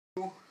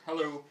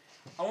Hello.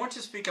 I want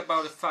to speak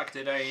about the fact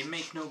that I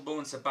make no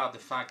bones about the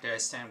fact that I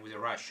stand with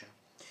Russia.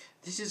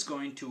 This is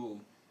going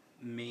to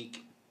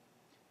make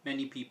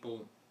many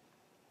people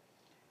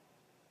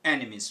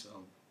enemies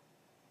of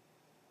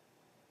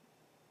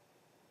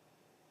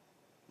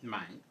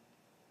mine.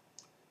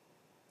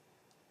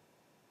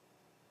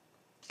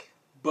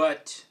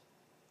 But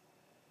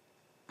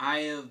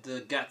I have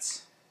the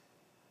guts.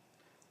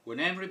 When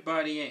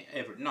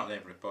not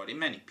everybody,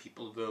 many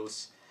people,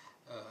 those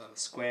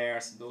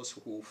squares, those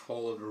who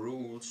follow the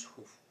rules,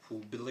 who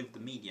believe the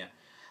media.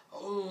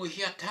 Oh,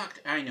 he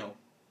attacked. I know.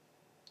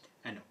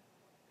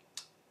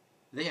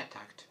 They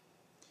attacked.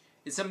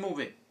 It's a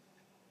movie.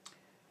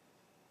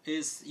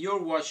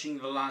 You're watching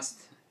the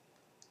last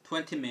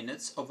 20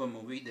 minutes of a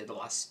movie that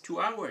lasts 2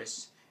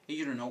 hours.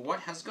 You don't know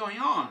what has going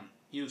on.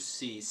 You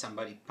see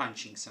somebody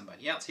punching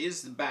somebody else.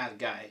 He's the bad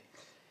guy.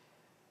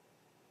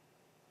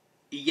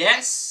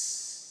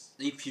 Yes,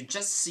 if you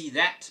just see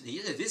that,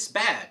 it is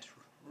bad.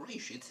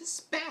 It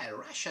is bad.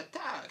 Russia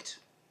attacked.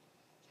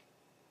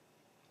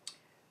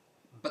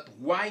 But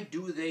why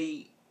do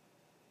they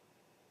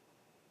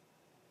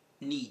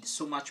need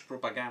so much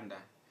propaganda?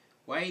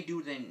 Why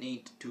do they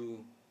need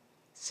to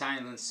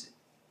silence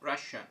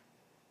Russian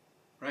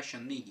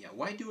media?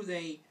 Why do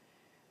they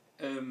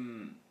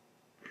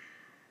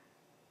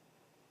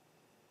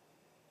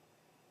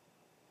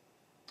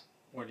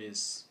what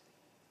is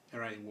the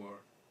right word?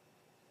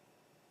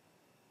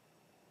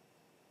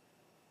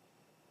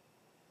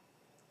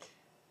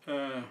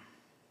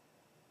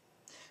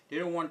 They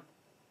don't want.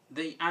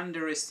 They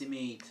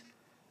underestimate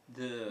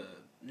the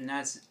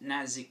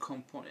Nazi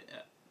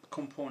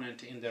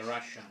component in the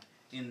Russia,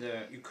 in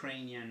the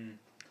Ukrainian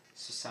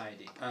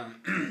society.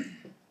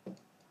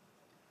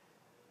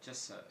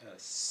 Just a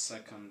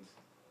second.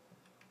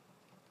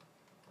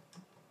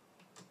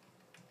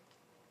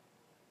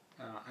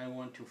 I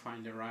want to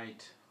find the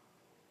right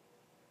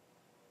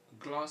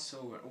gloss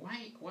over.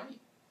 Why?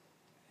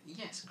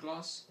 Yes,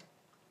 gloss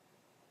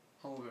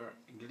over.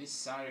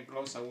 Sorry,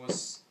 gloss.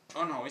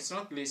 Oh no, it's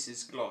not gliss.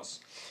 It's gloss.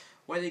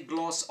 Why they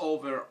gloss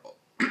over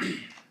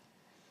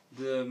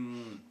the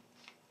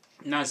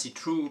Nazi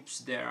troops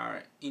that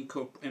are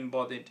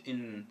embodied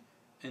in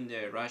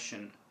the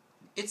Russian?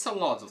 It's a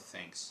lot of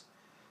things,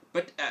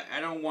 but I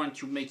don't want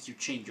to make you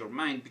change your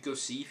mind,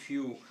 because if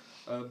you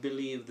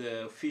believe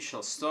the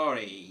official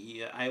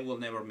story, I will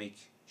never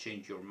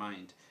change your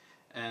mind.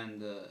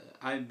 And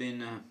I've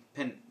been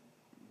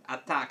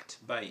attacked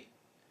by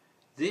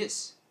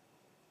this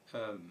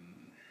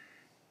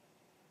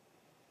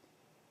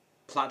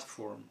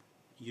platform,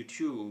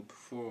 YouTube,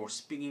 for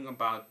speaking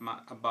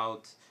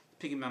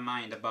speaking my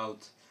mind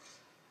about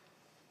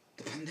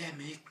the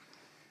pandemic.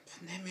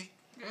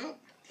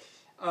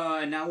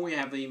 Now we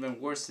have even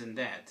worse than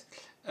that.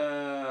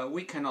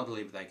 We cannot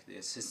live like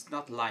this. It's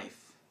not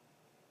life.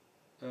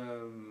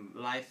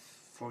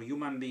 Life for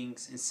human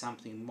beings is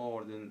something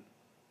more than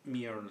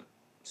mere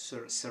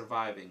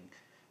surviving.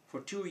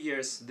 For 2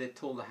 years they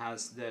told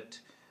us that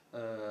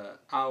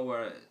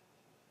our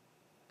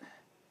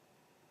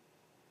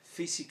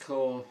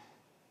physical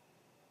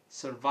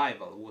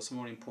survival was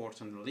more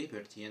important than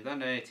liberty, and then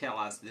they tell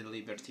us that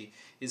liberty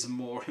is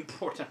more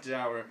important than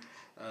our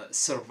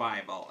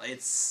survival.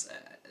 It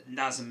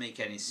doesn't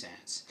make any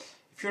sense.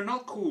 If you're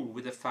not cool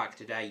with the fact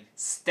that I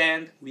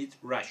stand with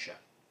Russia,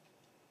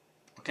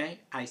 okay,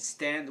 I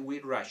stand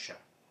with Russia.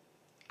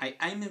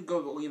 I'm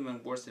go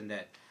even worse than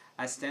that.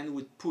 I stand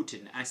with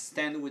Putin. I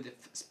stand with the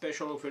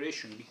special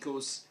operation,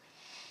 because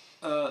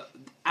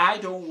I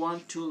don't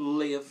want to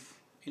live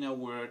in a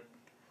world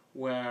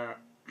where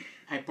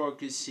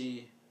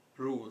hypocrisy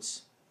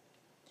rules,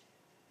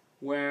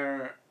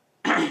 where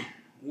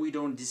we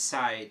don't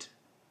decide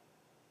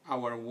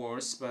our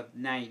wars, but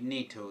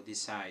NATO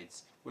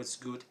decides what's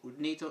good.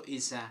 NATO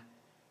is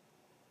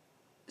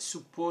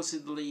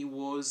supposedly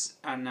was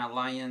an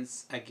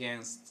alliance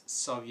against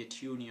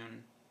Soviet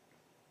Union.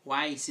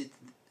 Why is it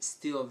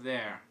still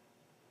there?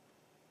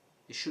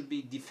 It should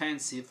be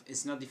defensive.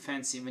 It's not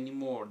defensive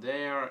anymore.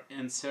 They are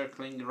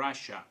encircling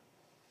Russia.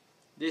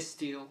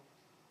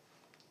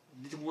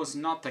 It was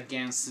not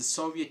against the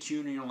Soviet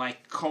Union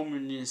like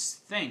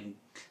communist thing.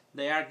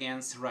 They are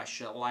against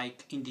Russia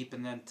like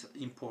independent,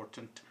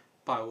 important,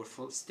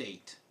 powerful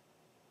state.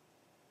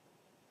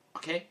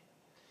 Okay?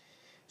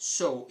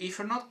 So, if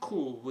you're not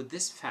cool with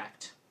this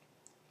fact,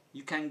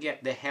 you can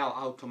get the hell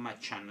out of my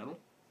channel.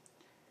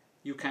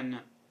 You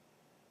can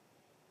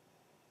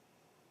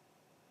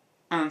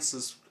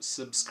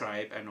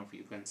unsubscribe. I don't know if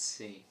you can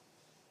say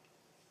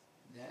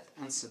that.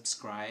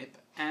 Unsubscribe.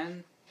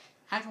 And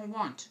I don't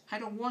want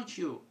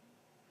you.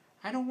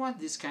 I don't want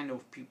this kind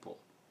of people.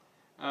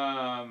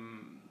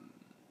 And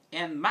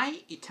my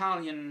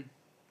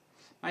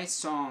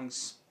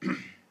songs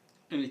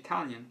in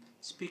Italian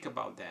speak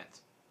about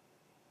that.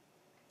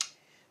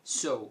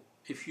 So,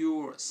 if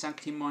your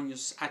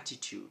sanctimonious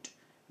attitude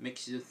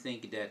makes you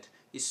think that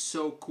it's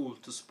so cool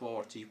to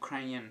sport the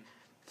Ukrainian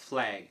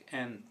flag,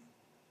 and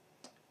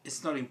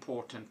it's not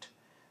important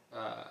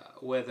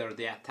whether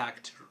they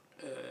attacked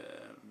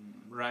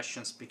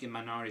Russian-speaking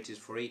minorities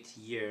for 8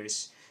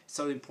 years. It's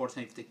not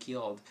important if they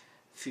killed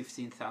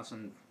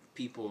 15,000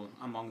 people,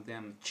 among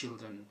them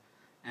children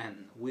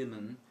and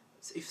women.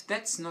 If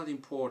that's not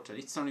important,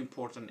 it's not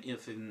important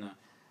if in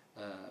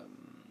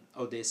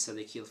Odessa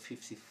they killed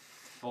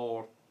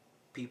 54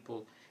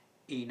 people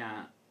in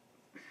a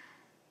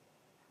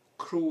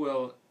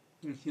cruel,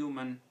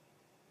 inhuman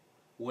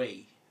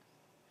way.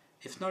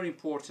 It's not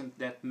important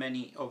that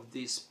many of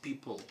these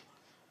people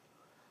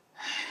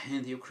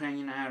in the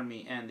Ukrainian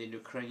army and in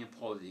Ukrainian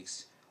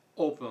politics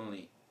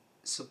openly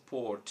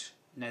support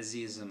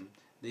Nazism.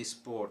 They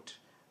support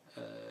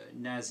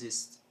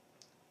Nazist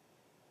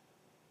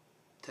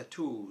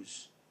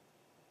tattoos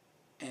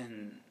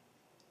and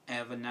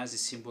have a Nazi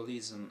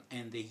symbolism,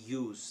 and they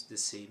use the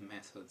same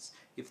methods.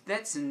 If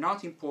that's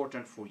not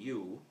important for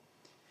you,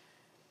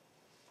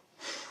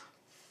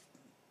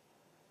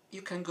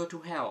 you can go to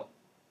hell.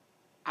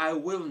 I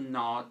will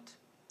not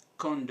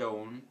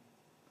condone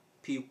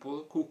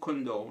people who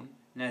condone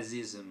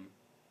Nazism.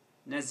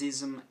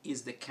 Nazism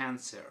is the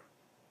cancer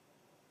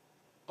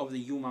of the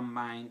human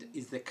mind,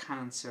 is the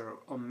cancer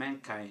of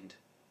mankind.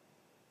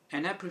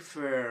 And I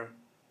prefer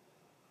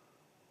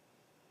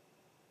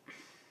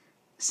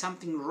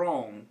something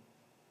wrong,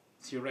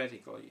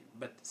 theoretically,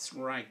 but it's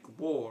like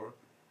war,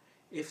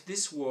 if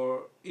this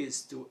war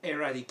is to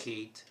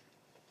eradicate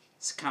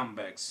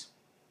scumbags.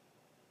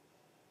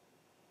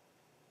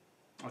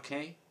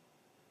 Okay?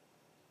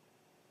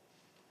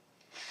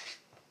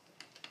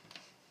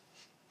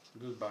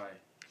 Goodbye.